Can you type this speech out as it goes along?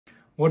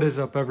What is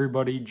up,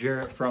 everybody?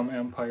 Jarrett from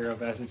Empire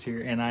of Assets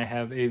here, and I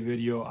have a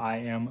video I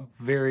am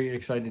very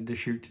excited to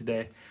shoot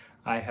today.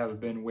 I have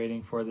been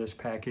waiting for this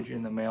package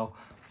in the mail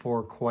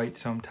for quite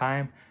some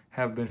time,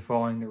 have been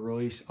following the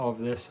release of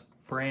this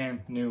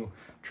brand new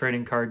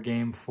trading card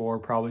game for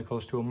probably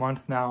close to a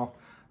month now.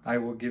 I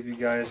will give you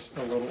guys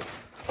a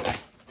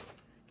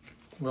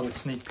little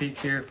sneak peek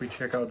here. If we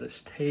check out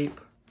this tape,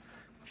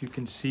 if you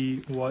can see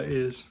what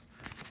is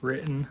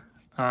written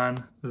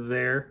on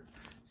there.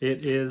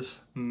 It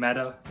is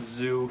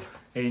Metazoo,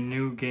 a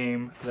new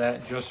game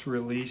that just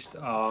released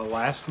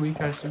last week,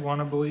 I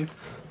want to believe.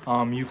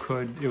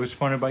 It was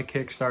funded by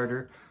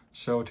Kickstarter.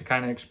 So to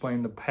kind of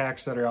explain the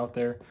packs that are out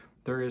there,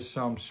 there is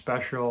some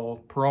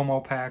special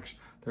promo packs.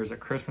 There's a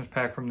Christmas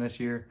pack from this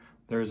year.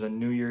 There's a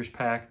New Year's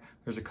pack.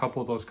 There's a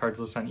couple of those cards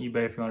listed on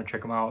eBay if you want to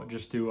check them out.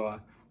 Just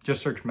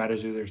search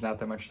Metazoo. There's not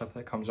that much stuff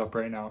that comes up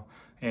right now,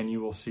 and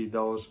you will see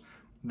those.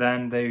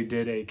 Then they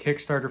did a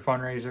Kickstarter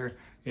fundraiser.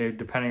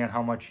 Depending on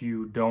how much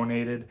you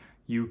donated,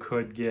 you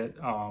could get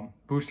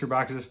booster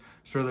boxes.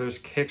 So there's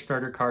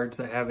Kickstarter cards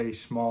that have a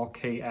small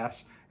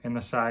KS in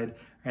the side.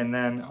 And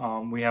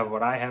then we have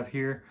what I have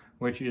here,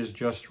 which is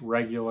just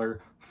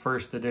regular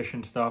first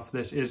edition stuff.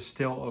 This is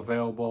still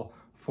available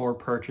for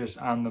purchase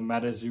on the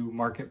Metazoo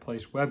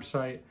Marketplace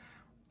website.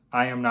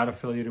 I am not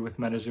affiliated with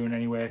Metazoo in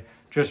any way,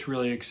 just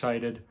really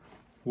excited.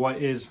 What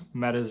is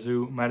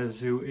Metazoo?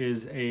 Metazoo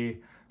is a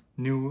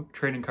new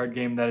trading card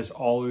game that is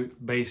all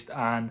based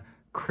on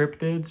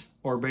cryptids,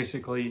 or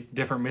basically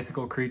different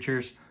mythical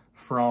creatures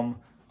from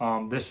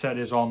this set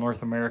is all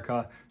North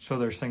America. So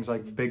there's things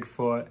like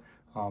Bigfoot,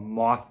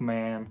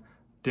 Mothman,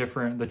 the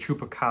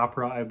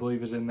Chupacabra I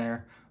believe is in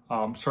there,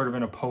 sort of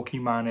in a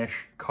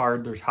Pokemon-ish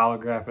card. There's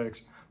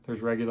holographics,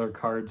 there's regular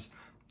cards.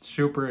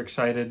 Super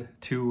excited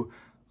to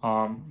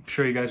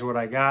show you guys what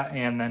I got,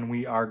 and then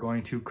we are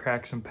going to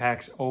crack some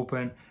packs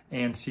open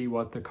and see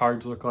what the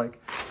cards look like.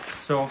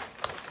 So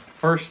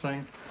first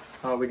thing,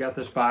 we got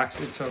this box.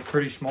 It's a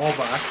pretty small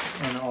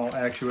box in all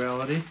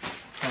actuality.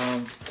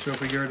 So if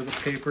we go to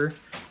the paper,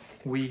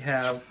 we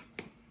have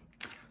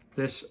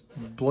this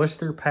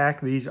blister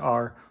pack. These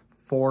are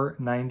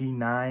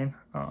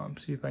 $4.99.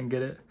 See if I can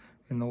get it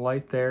in the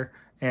light there.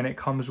 And it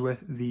comes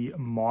with the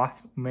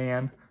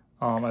Mothman.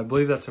 I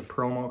believe that's a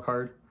promo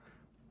card.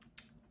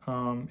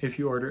 If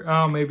you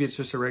order, maybe it's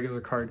just a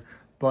regular card.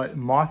 But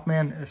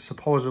Mothman is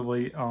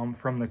supposedly,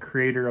 from the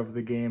creator of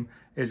the game,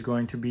 is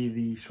going to be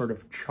the sort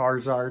of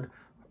Charizard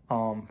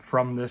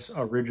from this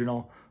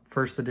original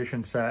first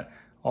edition set.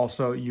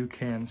 Also, you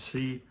can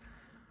see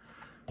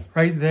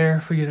right there,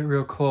 if we get it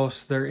real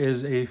close, there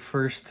is a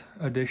first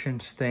edition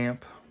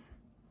stamp.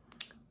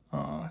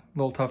 A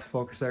little tough to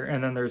focus there.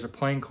 And then there's a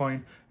plain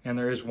coin, and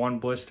there is one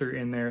blister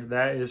in there.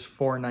 That is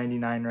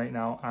 $4.99 right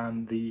now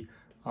on the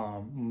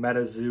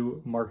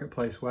Metazoo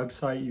Marketplace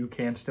website. You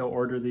can still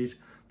order these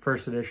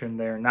first edition.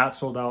 They're not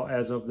sold out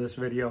as of this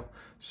video,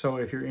 so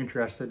if you're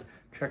interested,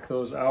 check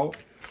those out.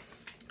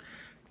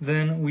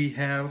 Then we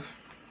have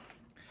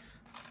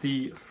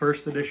the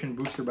first edition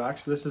booster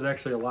box. This is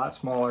actually a lot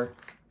smaller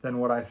than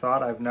what I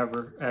thought. I've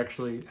never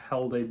actually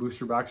held a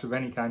booster box of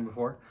any kind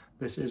before.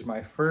 This is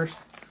my first.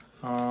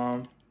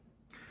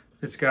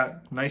 It's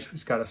got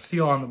a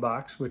seal on the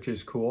box, which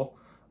is cool,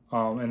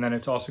 and then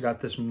it's also got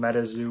this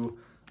Metazoo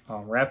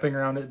wrapping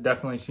around it.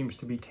 Definitely seems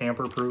to be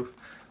tamper proof.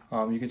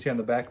 You can see on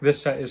the back,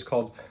 this set is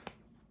called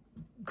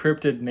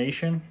Cryptid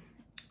Nation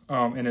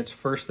in its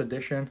first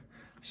edition.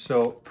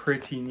 So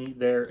pretty neat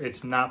there.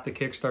 It's not the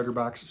Kickstarter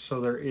box.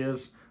 So there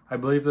is, I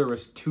believe there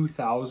was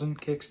 2,000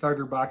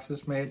 Kickstarter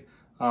boxes made.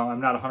 I'm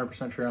not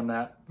 100% sure on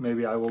that.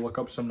 Maybe I will look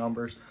up some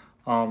numbers.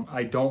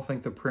 I don't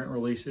think the print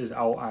release is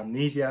out on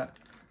these yet.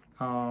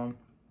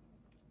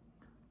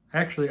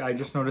 Actually, I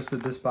just noticed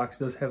that this box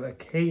does have a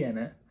K in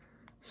it.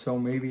 So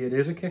maybe it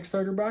is a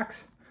Kickstarter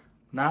box.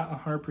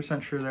 Not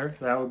 100% sure there.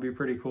 That would be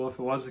pretty cool if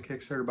it was a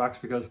Kickstarter box,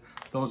 because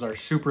those are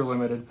super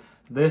limited.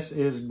 This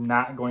is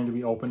not going to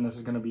be open. This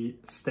is going to be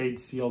stayed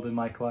sealed in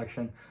my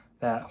collection,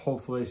 that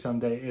hopefully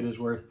someday it is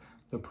worth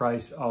the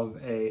price of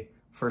a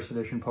first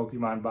edition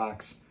Pokemon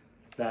box,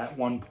 that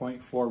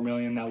 1.4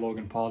 million that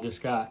Logan Paul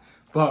just got.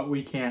 But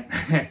we can't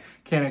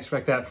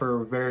expect that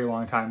for a very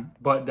long time.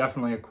 But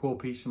definitely a cool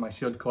piece in my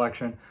sealed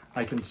collection.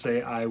 I can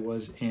say I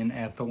was in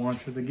at the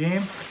launch of the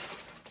game.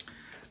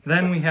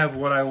 Then we have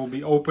what I will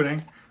be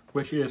opening,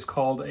 which is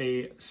called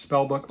a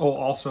spellbook. Oh,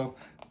 also,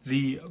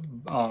 the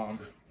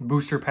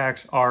booster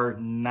packs are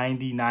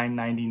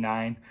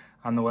 $99.99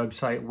 on the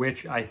website,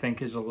 which I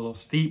think is a little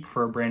steep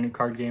for a brand new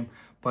card game.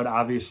 But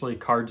obviously,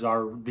 cards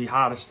are the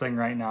hottest thing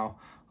right now.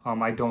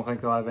 I don't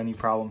think they'll have any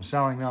problem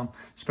selling them,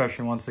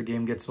 especially once the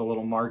game gets a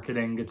little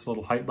marketing, gets a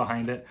little hype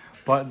behind it.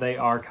 But they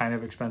are kind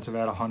of expensive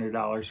at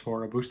 $100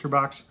 for a booster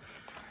box.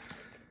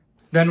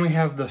 Then we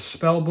have the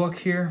spellbook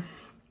here.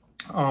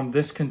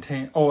 This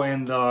contains,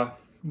 and the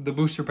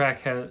booster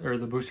pack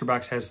the booster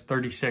box has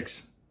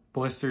 36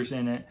 blisters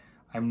in it.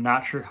 I'm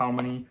not sure how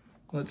many.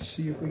 Let's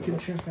see if we can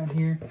check on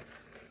here.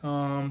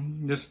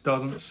 This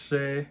doesn't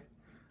say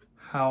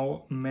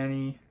how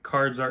many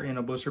cards are in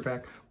a blister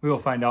pack. We will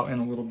find out in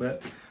a little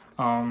bit.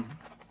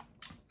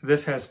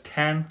 This has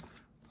 10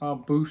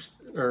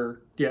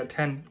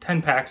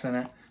 10 packs in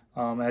it.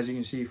 As you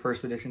can see,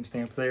 first edition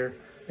stamp there.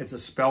 It's a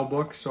spell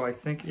book, so I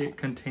think it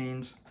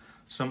contains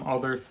some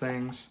other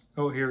things.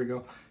 Oh, here we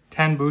go.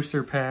 10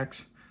 booster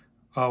packs,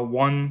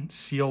 1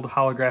 sealed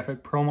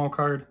holographic promo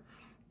card,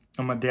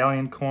 a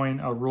medallion coin,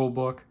 a rule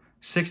book,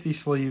 60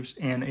 sleeves,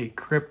 and a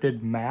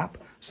cryptid map.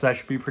 So that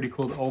should be pretty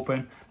cool to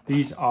open.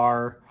 These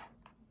are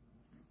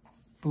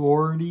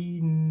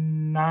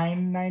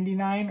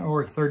 $49.99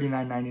 or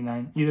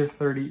 $39.99, either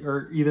 30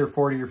 or either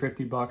 40 or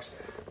 50 bucks.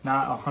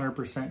 Not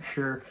 100%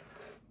 sure.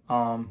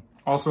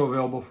 Also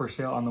available for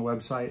sale on the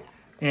website.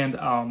 And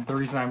the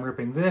reason I'm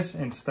ripping this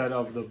instead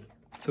of the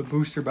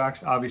booster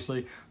box,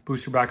 obviously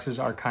booster boxes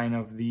are kind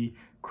of the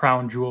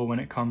crown jewel when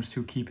it comes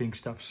to keeping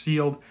stuff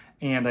sealed,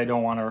 and I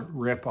don't want to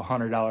rip a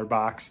 $100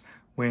 box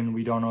when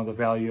we don't know the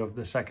value of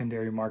the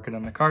secondary market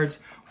on the cards.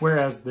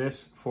 Whereas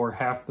this, for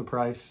half the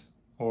price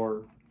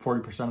or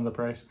 40% of the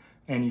price,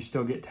 and you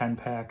still get 10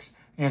 packs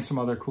and some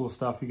other cool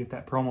stuff. You get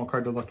that promo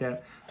card to look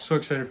at. So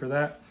excited for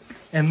that.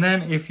 And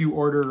then if you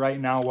order right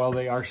now while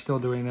they are still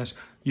doing this,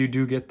 you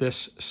do get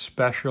this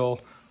special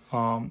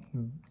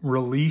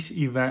release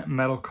event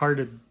metal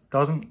card.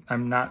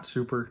 I'm not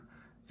super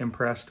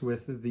impressed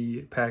with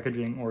the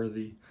packaging or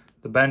the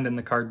bend in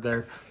the card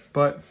there,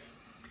 but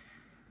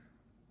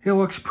it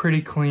looks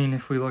pretty clean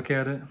if we look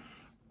at it.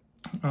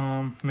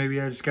 Maybe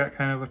I just got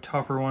kind of a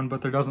tougher one,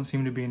 but there doesn't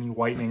seem to be any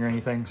whitening or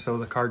anything, so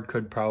the card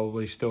could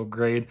probably still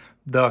grade.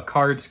 The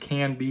cards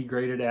can be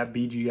graded at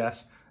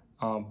BGS.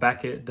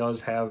 Beckett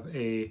does have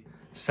a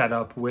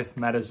setup with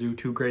Metazoo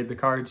to grade the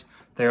cards.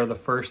 They are the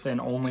first and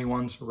only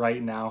ones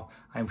right now.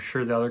 I'm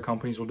sure the other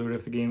companies will do it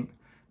if the game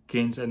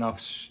gains enough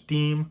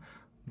steam,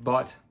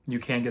 but you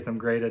can get them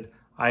graded.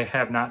 I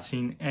have not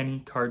seen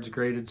any cards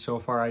graded so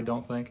far, I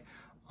don't think.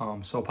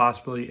 So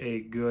possibly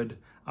a good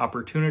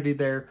opportunity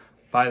there.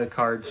 Buy the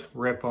cards,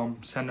 rip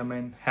them, send them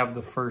in, have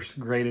the first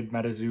graded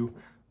Metazoo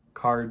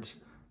cards.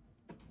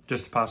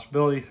 Just a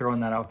possibility, throwing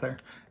that out there.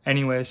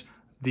 Anyways,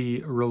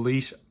 the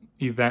release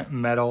event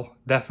metal,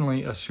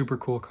 definitely a super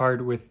cool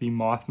card with the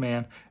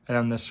Mothman and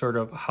then this sort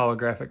of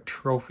holographic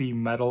trophy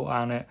medal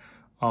on it.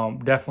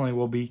 Definitely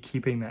will be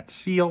keeping that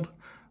sealed.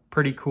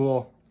 Pretty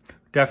cool.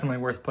 Definitely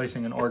worth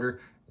placing an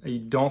order. I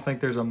don't think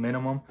there's a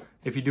minimum.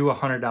 If you do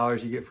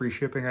 $100, you get free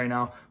shipping right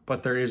now,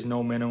 but there is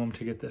no minimum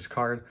to get this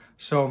card.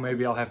 So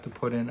maybe I'll have to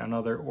put in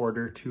another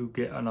order to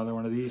get another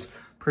one of these.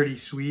 Pretty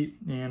sweet,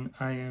 and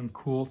I am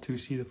cool to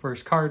see the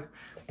first card.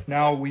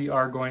 Now we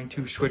are going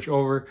to switch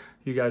over.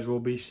 You guys will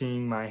be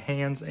seeing my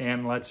hands,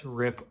 and let's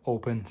rip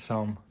open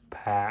some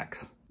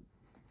packs.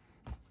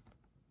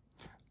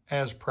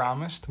 As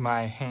promised,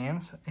 my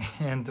hands,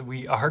 and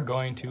we are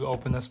going to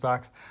open this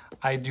box.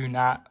 I do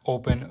not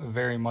open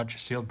very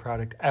much sealed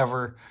product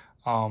ever.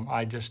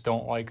 I just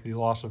don't like the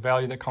loss of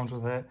value that comes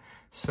with it.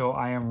 So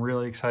I am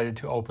really excited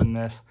to open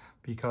this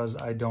because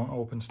I don't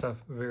open stuff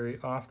very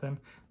often.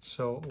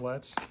 So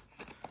let's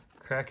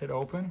crack it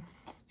open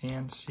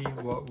and see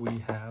what we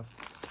have.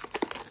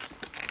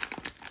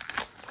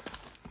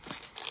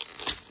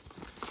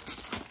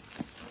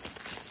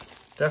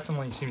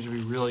 Definitely seems to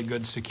be really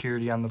good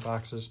security on the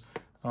boxes,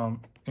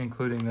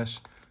 including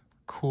this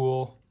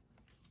cool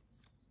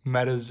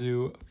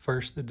Metazoo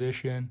first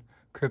edition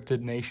Cryptid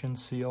Nation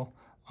seal.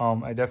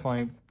 I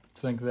definitely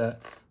think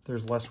that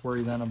there's less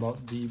worry then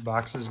about the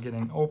boxes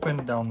getting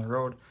opened down the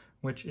road,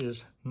 which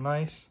is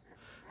nice.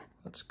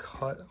 Let's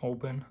cut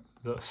open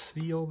the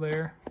seal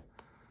there.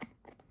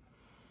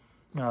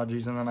 Oh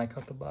geez, and then I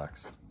cut the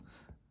box.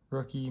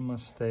 Rookie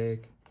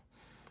mistake.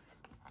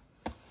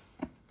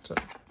 It's a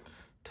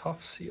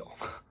tough seal.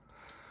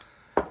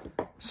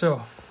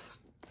 So,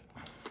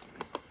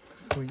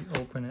 if we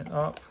open it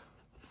up,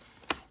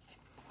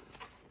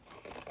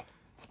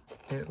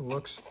 it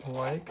looks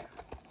like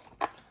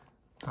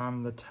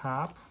on the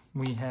top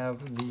we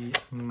have the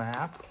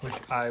map, which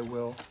I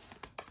will,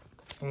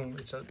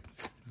 it's a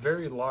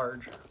very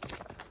large,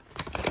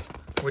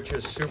 which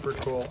is super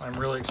cool. I'm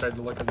really excited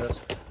to look at this.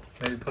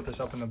 Maybe put this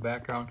up in the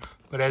background.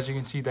 But as you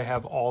can see, they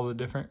have all the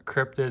different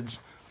cryptids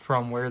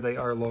from where they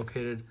are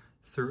located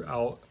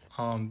throughout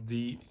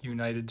the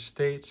United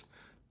States.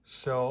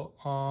 So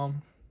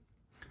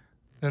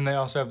then they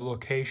also have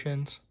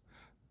locations: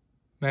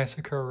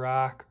 Massacre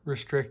Rock,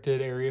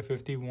 Restricted, Area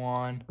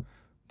 51,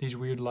 these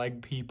weird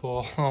leg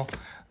people.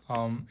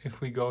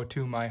 If we go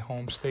to my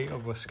home state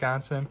of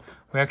Wisconsin,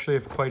 we actually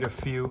have quite a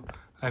few.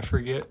 I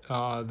forget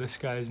this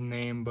guy's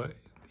name, but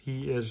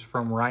he is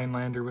from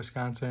Rhinelander,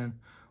 Wisconsin.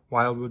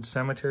 Wildwood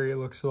Cemetery, it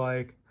looks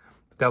like.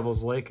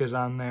 Devil's Lake is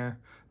on there.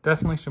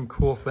 Definitely some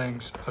cool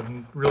things. A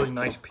really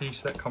nice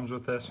piece that comes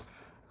with this.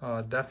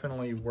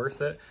 Definitely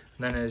worth it.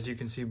 And then as you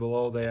can see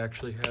below, they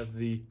actually have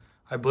the,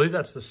 I believe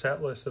that's the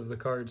set list of the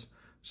cards.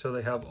 So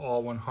they have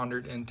all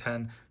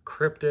 110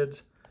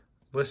 cryptids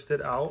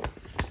listed out.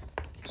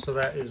 So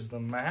that is the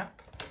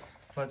map.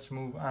 Let's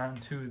move on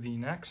to the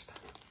next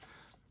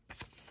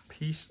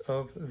piece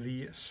of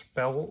the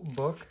spell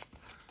book.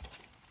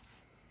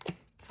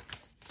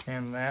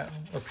 And that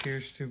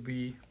appears to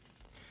be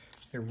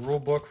a rule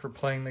book for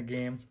playing the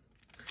game.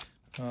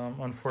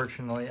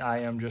 Unfortunately, I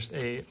am just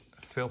a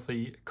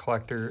filthy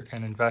collector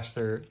and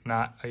investor,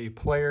 not a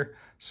player,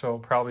 so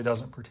probably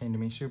doesn't pertain to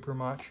me super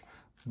much,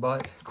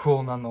 but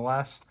cool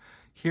nonetheless.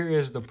 Here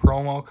is the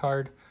promo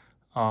card.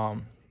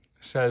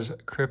 Says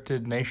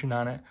Cryptid Nation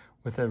on it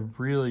with a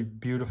really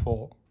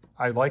beautiful,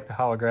 I like the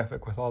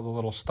holographic with all the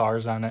little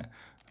stars on it.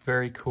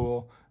 Very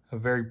cool, a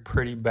very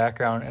pretty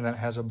background, and then it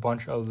has a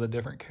bunch of the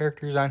different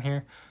characters on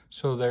here.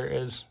 So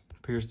there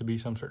appears to be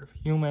some sort of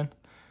human.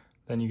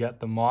 Then you got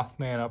the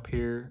Mothman up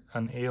here,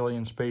 an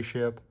alien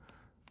spaceship,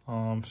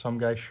 some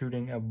guy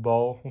shooting a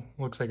bow,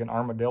 looks like an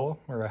armadillo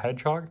or a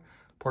hedgehog,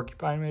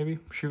 porcupine maybe,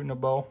 shooting a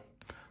bow.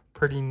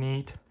 Pretty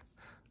neat.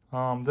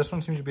 This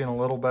one seems to be in a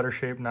little better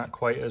shape, not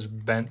quite as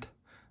bent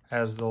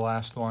as the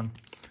last one,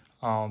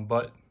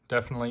 but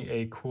definitely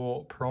a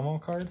cool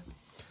promo card.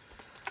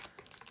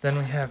 Then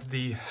we have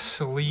the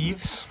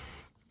sleeves,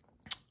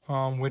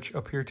 which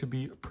appear to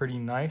be pretty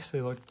nice.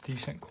 They look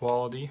decent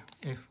quality.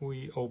 If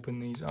we open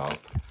these up,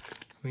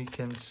 we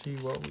can see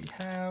what we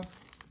have.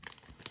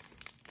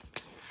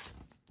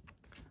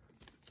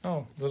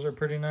 Oh, those are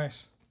pretty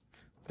nice.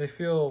 They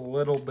feel a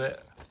little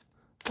bit,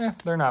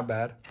 they're not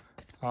bad.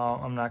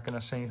 I'm not going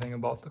to say anything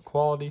about the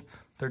quality.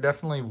 They're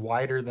definitely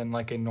wider than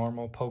like a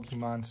normal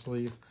Pokemon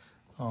sleeve,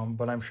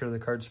 but I'm sure the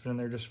cards fit in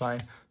there just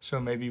fine. So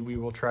maybe we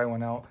will try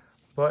one out.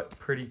 But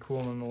pretty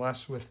cool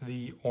nonetheless with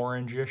the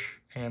orangish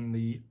and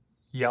the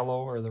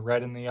yellow, or the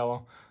red and the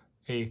yellow.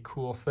 A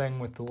cool thing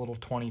with the little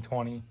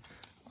 2020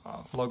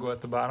 logo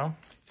at the bottom.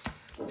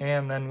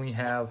 And then we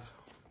have,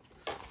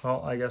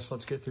 well, I guess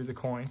let's get through the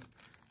coin.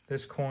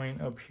 This coin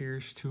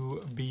appears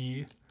to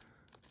be,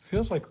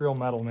 feels like real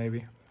metal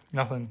maybe.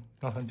 Nothing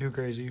too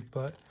crazy,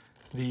 but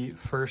the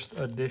first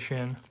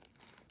edition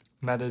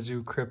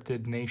Metazoo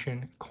Cryptid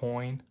Nation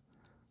coin.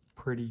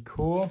 Pretty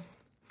cool.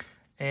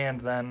 And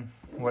then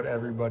what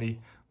everybody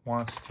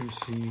wants to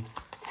see,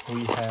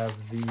 we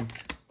have the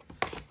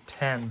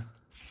 10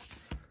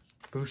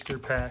 booster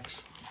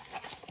packs.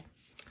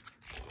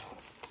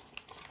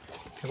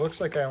 It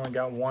looks like I only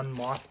got one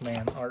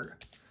Mothman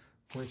art,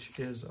 which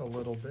is a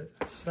little bit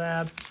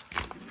sad.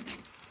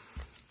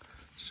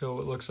 So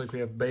it looks like we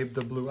have Babe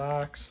the Blue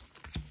Ox,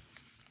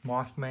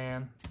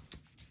 Mothman,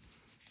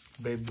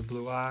 Babe the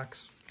Blue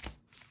Ox,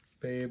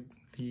 Babe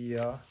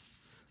the,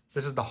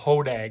 this is the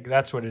Hodag,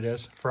 that's what it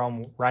is,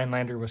 from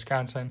Rhinelander,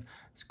 Wisconsin.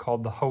 It's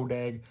called the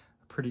Hodag,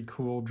 pretty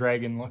cool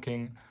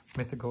dragon-looking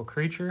mythical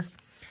creature.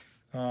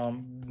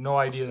 No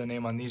idea the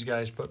name on these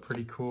guys, but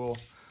pretty cool.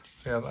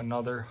 We have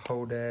another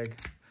Hodag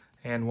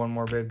and one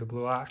more Babe the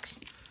Blue Ox.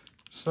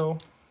 So,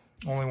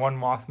 only one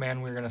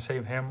Mothman, we're going to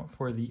save him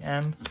for the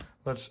end.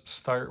 Let's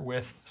start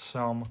with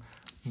some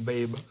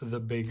Babe the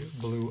Big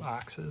Blue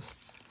Oxes.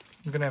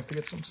 I'm going to have to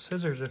get some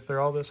scissors if they're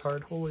all this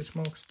hard. Holy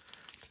smokes.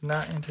 Did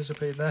not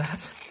anticipate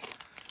that.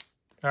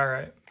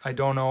 Alright, I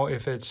don't know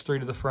if it's 3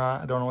 to the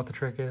front. I don't know what the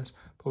trick is.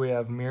 But we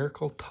have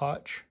Miracle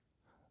Touch,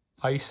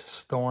 Ice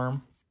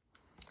Storm,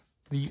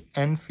 the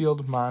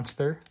Enfield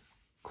Monster.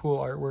 Cool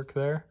artwork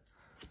there.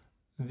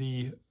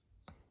 The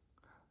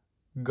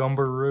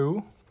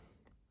Gumbaroo,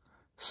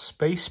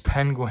 Space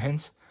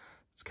Penguins.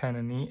 It's kind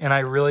of neat. And I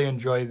really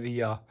enjoy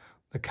the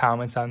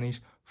comments on these.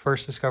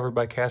 First discovered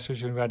by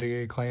casters who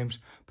investigated claims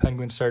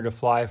penguins started to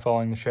fly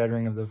following the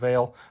shattering of the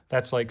veil.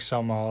 That's like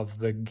some of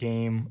the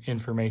game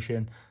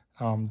information.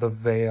 The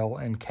veil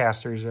and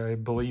casters, I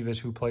believe, is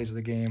who plays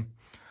the game.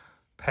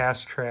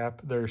 Pass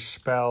Trap, there's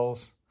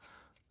spells.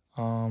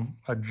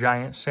 A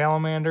giant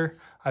salamander.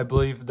 I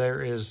believe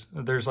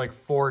there's like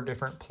 4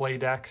 different play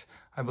decks.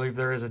 I believe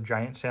there is a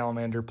giant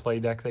salamander play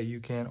deck that you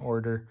can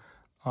order.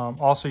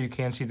 Also, you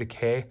can see the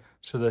K.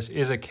 So this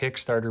is a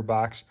Kickstarter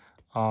box.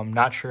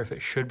 Not sure if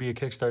it should be a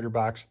Kickstarter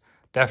box.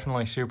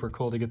 Definitely super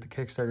cool to get the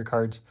Kickstarter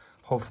cards.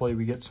 Hopefully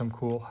we get some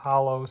cool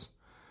hollows.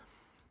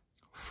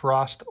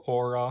 Frost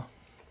Aura.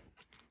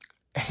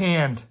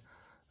 And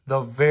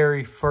the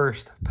very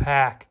first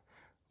pack,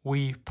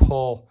 we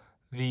pull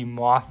the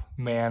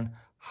Mothman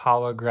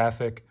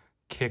holographic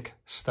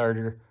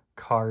Kickstarter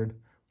card.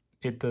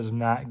 It does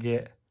not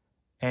get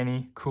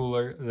any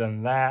cooler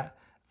than that.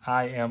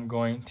 I am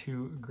going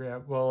to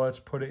grab, well, let's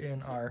put it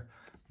in our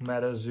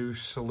Metazoo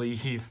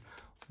sleeve.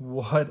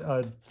 What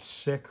a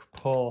sick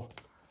pull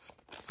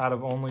out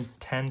of only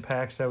 10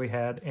 packs that we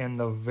had in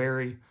the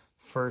very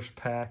first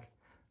pack.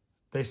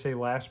 They say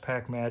last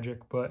pack magic,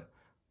 but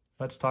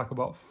let's talk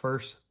about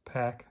first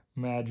pack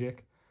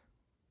magic.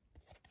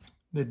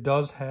 It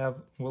does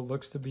have what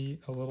looks to be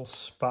a little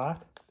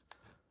spot.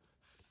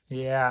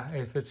 Yeah,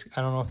 if it's,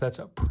 I don't know if that's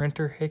a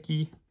printer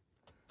hickey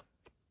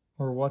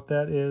or what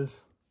that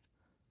is.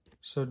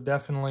 So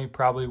definitely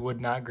probably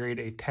would not grade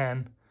a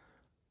 10,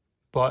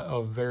 but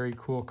a very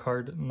cool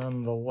card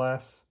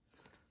nonetheless.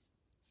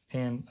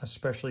 And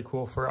especially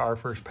cool for our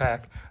first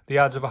pack. The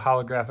odds of a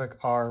holographic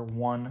are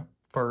 1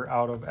 for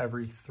out of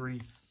every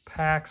 3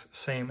 packs,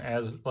 same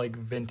as like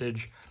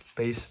vintage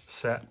base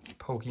set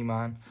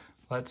Pokemon.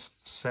 Let's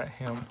set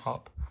him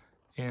up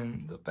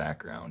in the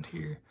background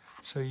here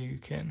so you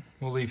can,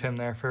 we'll leave him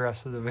there for the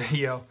rest of the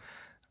video.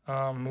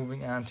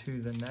 Moving on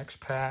to the next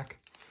pack.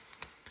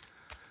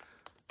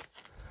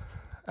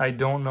 I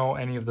don't know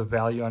any of the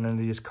value on any of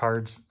these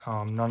cards.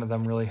 None of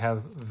them really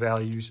have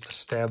values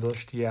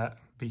established yet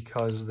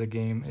because the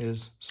game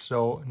is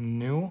so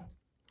new.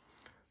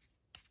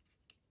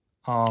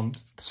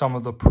 Some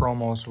of the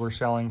promos were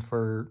selling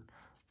for,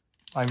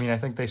 I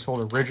think they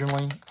sold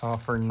originally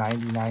for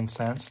 99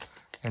 cents,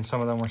 and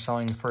some of them were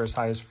selling for as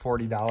high as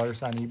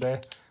 $40 on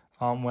eBay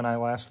when I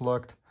last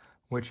looked,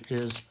 which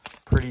is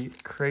pretty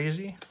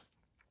crazy.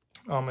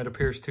 It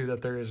appears too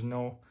that there is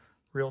no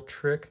real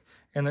trick,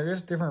 and there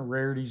is different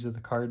rarities of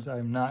the cards.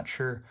 I'm not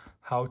sure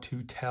how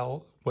to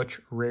tell which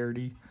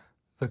rarity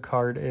the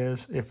card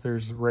is, if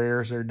there's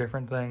rares or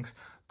different things,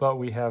 but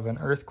we have an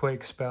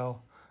earthquake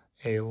spell,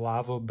 a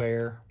lava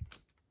bear,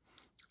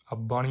 a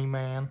bunny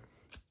man,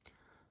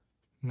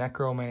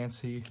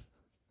 necromancy,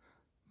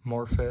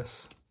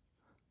 morphus,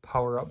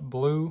 power up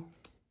blue,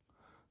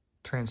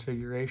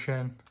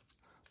 transfiguration,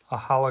 a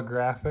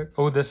holographic.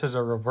 Oh, this is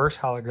a reverse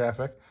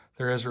holographic.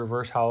 There is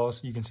reverse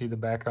holos. You can see the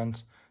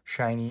background's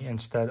shiny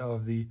instead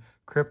of the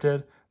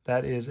cryptid.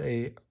 That is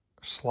a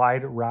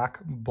slide rock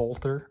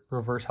bolter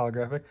reverse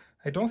holographic.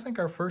 I don't think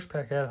our first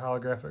pack had a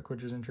holographic,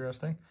 which is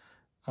interesting.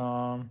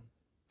 Oh,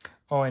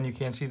 and you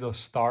can see the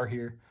star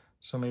here.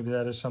 So maybe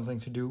that is something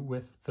to do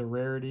with the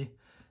rarity.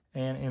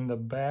 And in the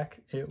back,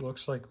 it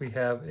looks like we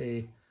have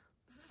a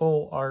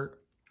full art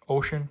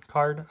ocean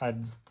card.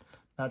 I'm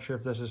not sure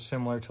if this is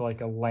similar to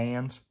like a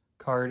lands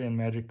card in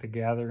Magic the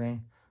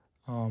Gathering,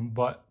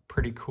 but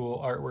pretty cool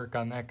artwork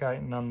on that guy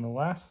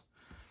nonetheless.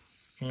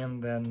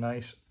 And then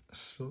nice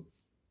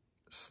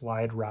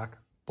slide rock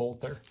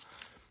bolter.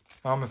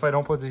 If I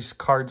don't put these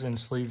cards in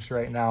sleeves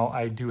right now,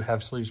 I do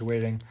have sleeves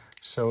waiting.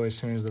 So as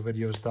soon as the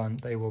video is done,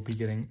 they will be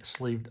getting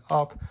sleeved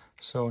up.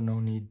 So no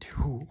need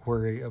to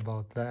worry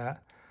about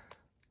that.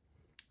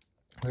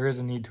 There is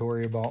a need to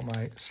worry about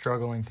my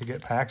struggling to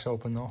get packs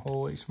open though.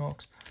 Holy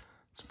smokes.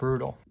 It's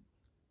brutal.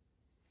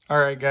 All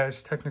right,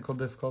 guys, technical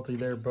difficulty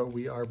there, but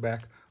we are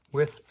back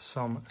with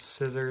some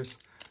scissors.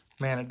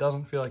 Man, it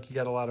doesn't feel like you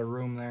got a lot of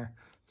room there.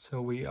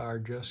 So we are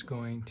just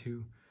going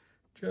to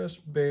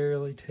just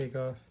barely take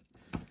off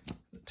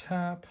the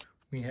top.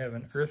 We have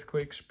an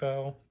earthquake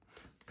spell,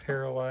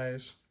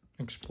 paralyze,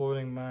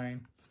 exploding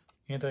mine,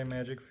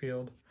 anti-magic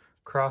field,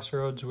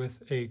 crossroads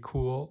with a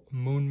cool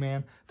moon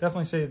man.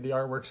 Definitely say the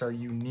artworks are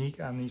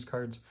unique on these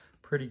cards.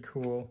 Pretty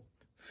cool.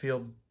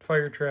 Field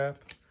fire trap,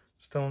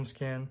 stone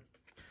skin,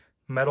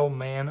 metal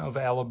man of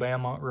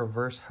Alabama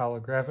reverse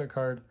holographic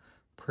card.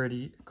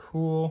 Pretty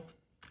cool.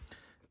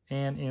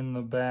 And in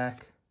the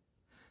back,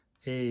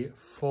 a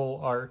full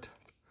art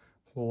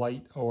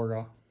light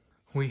aura.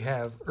 We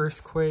have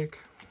earthquake,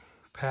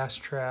 pass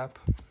trap,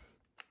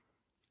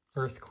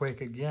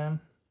 earthquake again,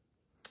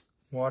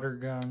 water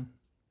gun,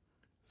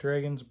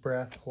 dragon's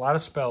breath. A lot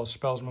of spells.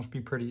 Spells must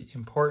be pretty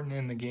important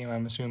in the game,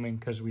 I'm assuming,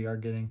 because we are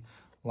getting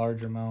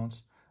large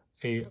amounts.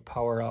 A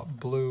power up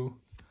blue,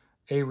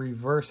 a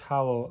reverse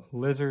hollow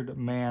lizard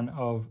man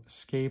of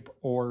scape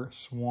or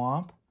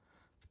swamp.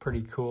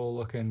 Pretty cool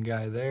looking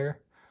guy there.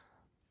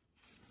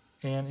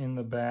 And in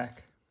the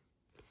back,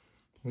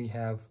 we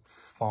have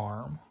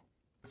farm,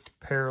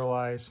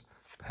 paralyze,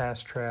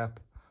 pass trap,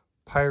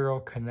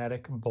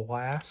 pyrokinetic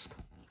blast,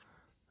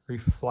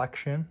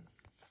 reflection,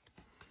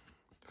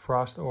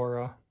 frost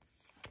aura,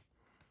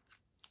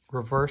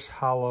 reverse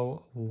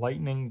hollow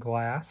lightning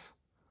glass.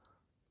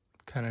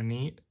 Kind of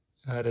neat.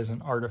 That is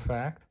an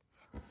artifact.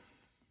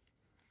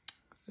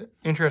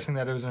 Interesting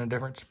that it was in a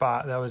different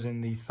spot. That was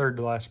in the third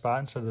to last spot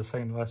instead of the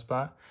second to last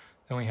spot.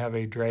 Then we have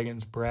a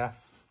dragon's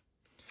breath.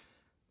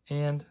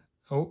 And,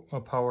 oh,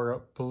 a power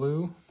up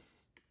blue.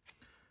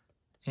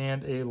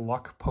 And a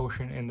luck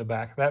potion in the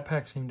back. That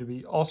pack seemed to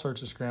be all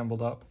sorts of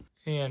scrambled up.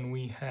 And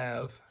we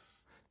have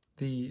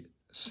the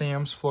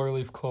Sam's Floor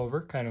Leaf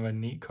Clover, kind of a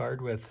neat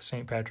card with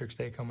St. Patrick's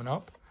Day coming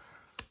up.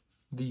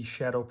 The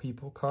Shadow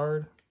People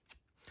card.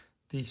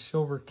 The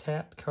Silver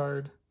Cat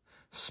card.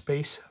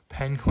 Space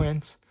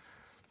Penguins.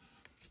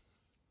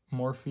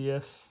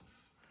 Morpheus.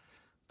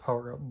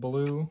 Power up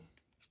blue.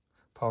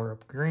 Power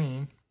up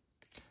green.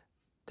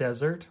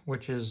 Desert,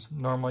 which is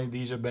normally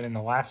these have been in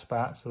the last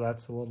spot, so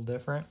that's a little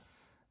different.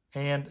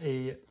 And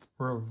a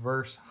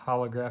reverse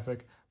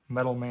holographic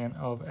Metal Man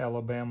of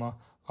Alabama,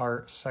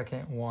 our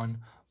second one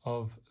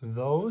of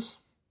those.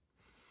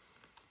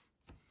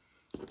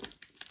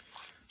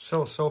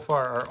 So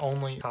far our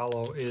only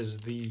holo is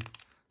the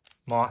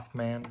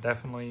Mothman.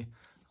 Definitely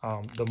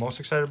the most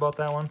excited about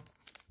that one.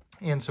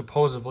 And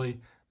supposedly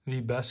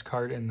the best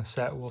card in the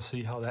set. We'll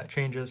see how that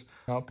changes.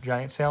 Up,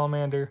 Giant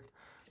Salamander,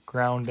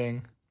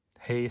 Grounding,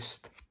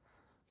 Haste,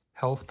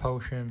 Health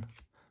Potion,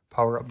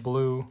 Power Up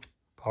Blue,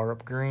 Power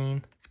Up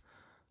Green,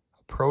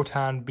 a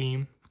Proton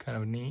Beam, kind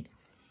of neat,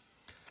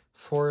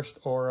 Forest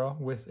Aura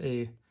with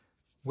a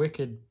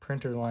Wicked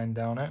printer line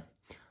down it.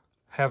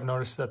 Have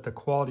noticed that the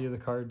quality of the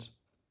cards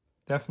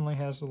definitely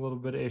has a little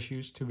bit of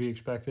issues to be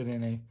expected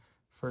in a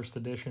first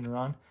edition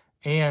run.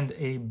 And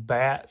a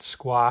Bat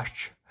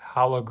Squash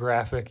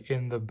holographic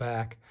in the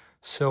back.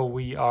 So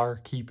we are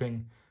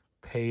keeping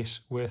pace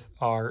with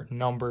our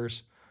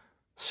numbers.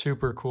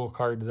 Super cool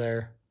card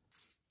there.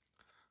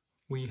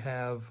 We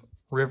have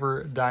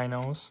River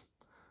Dinos,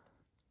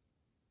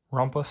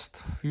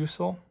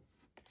 Rumpusfusel,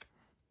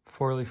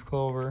 Four-Leaf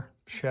Clover,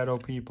 Shadow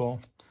People,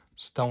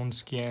 Stone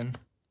Skin,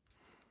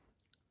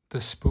 the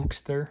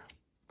Spookster,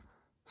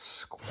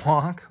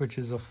 Squonk, which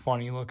is a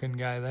funny looking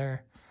guy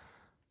there.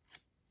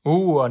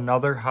 Ooh,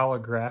 another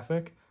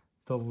holographic,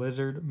 the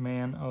Lizard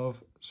Man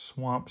of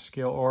Swamp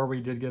Skill. Or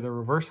we did get a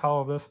reverse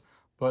holo of this,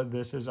 but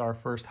this is our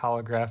first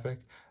holographic.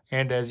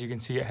 And as you can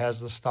see, it has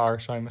the star,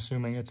 so I'm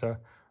assuming it's a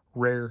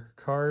rare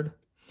card.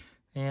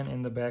 And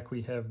in the back,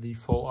 we have the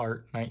full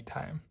art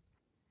Nighttime.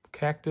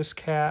 Cactus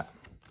Cat,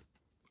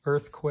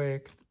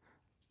 Earthquake,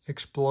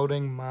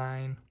 Exploding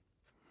Mine,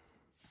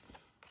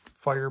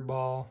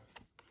 Fireball,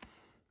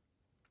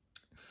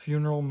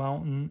 Funeral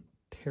Mountain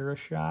Terra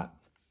Shot,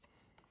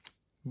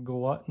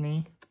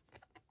 Gluttony,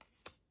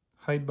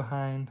 Hide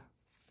Behind,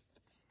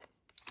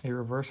 a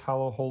reverse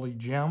holo Holy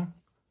Gem,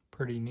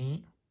 pretty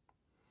neat,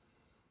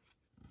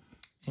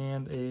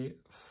 and a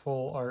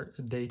full art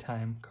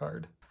Daytime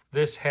card.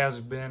 This has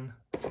been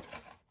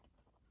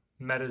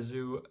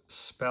Metazoo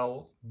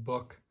spell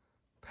book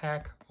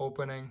pack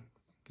opening.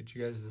 Get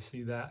you guys to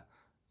see that.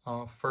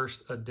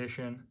 First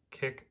edition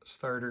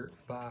Kickstarter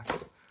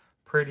box.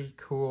 Pretty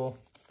cool.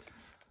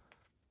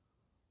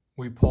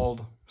 We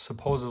pulled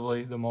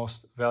supposedly the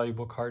most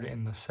valuable card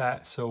in the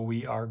set, so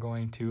we are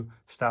going to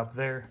stop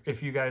there.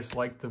 If you guys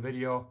liked the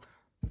video,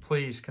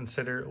 please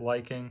consider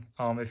liking.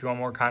 If you want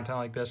more content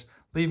like this,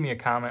 leave me a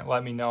comment,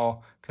 let me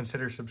know.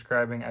 Consider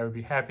subscribing. I would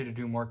be happy to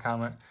do more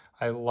content.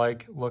 I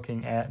like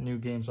looking at new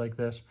games like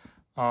this.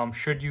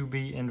 Should you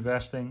be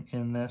investing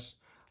in this,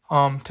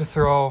 to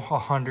throw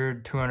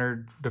 100,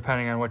 200,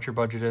 depending on what your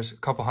budget is, a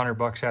couple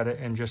 $100 at it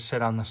and just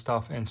sit on the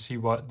stuff and see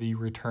what the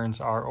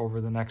returns are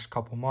over the next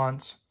couple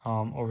months,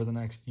 over the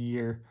next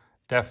year.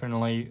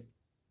 Definitely,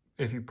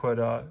 if you put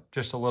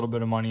just a little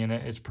bit of money in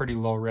it, it's pretty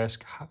low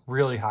risk,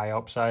 really high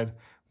upside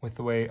with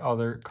the way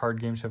other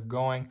card games have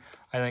going.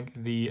 I think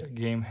the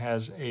game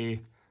has a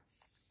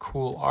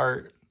cool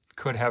art,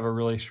 could have a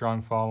really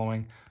strong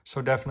following,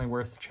 so definitely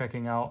worth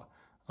checking out.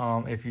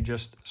 If you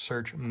just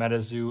search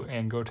Metazoo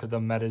and go to the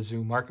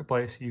Metazoo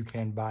marketplace, you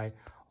can buy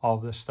all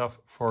this stuff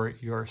for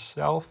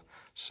yourself.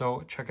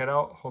 So check it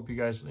out. Hope you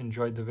guys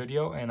enjoyed the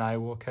video, and I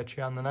will catch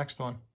you on the next one.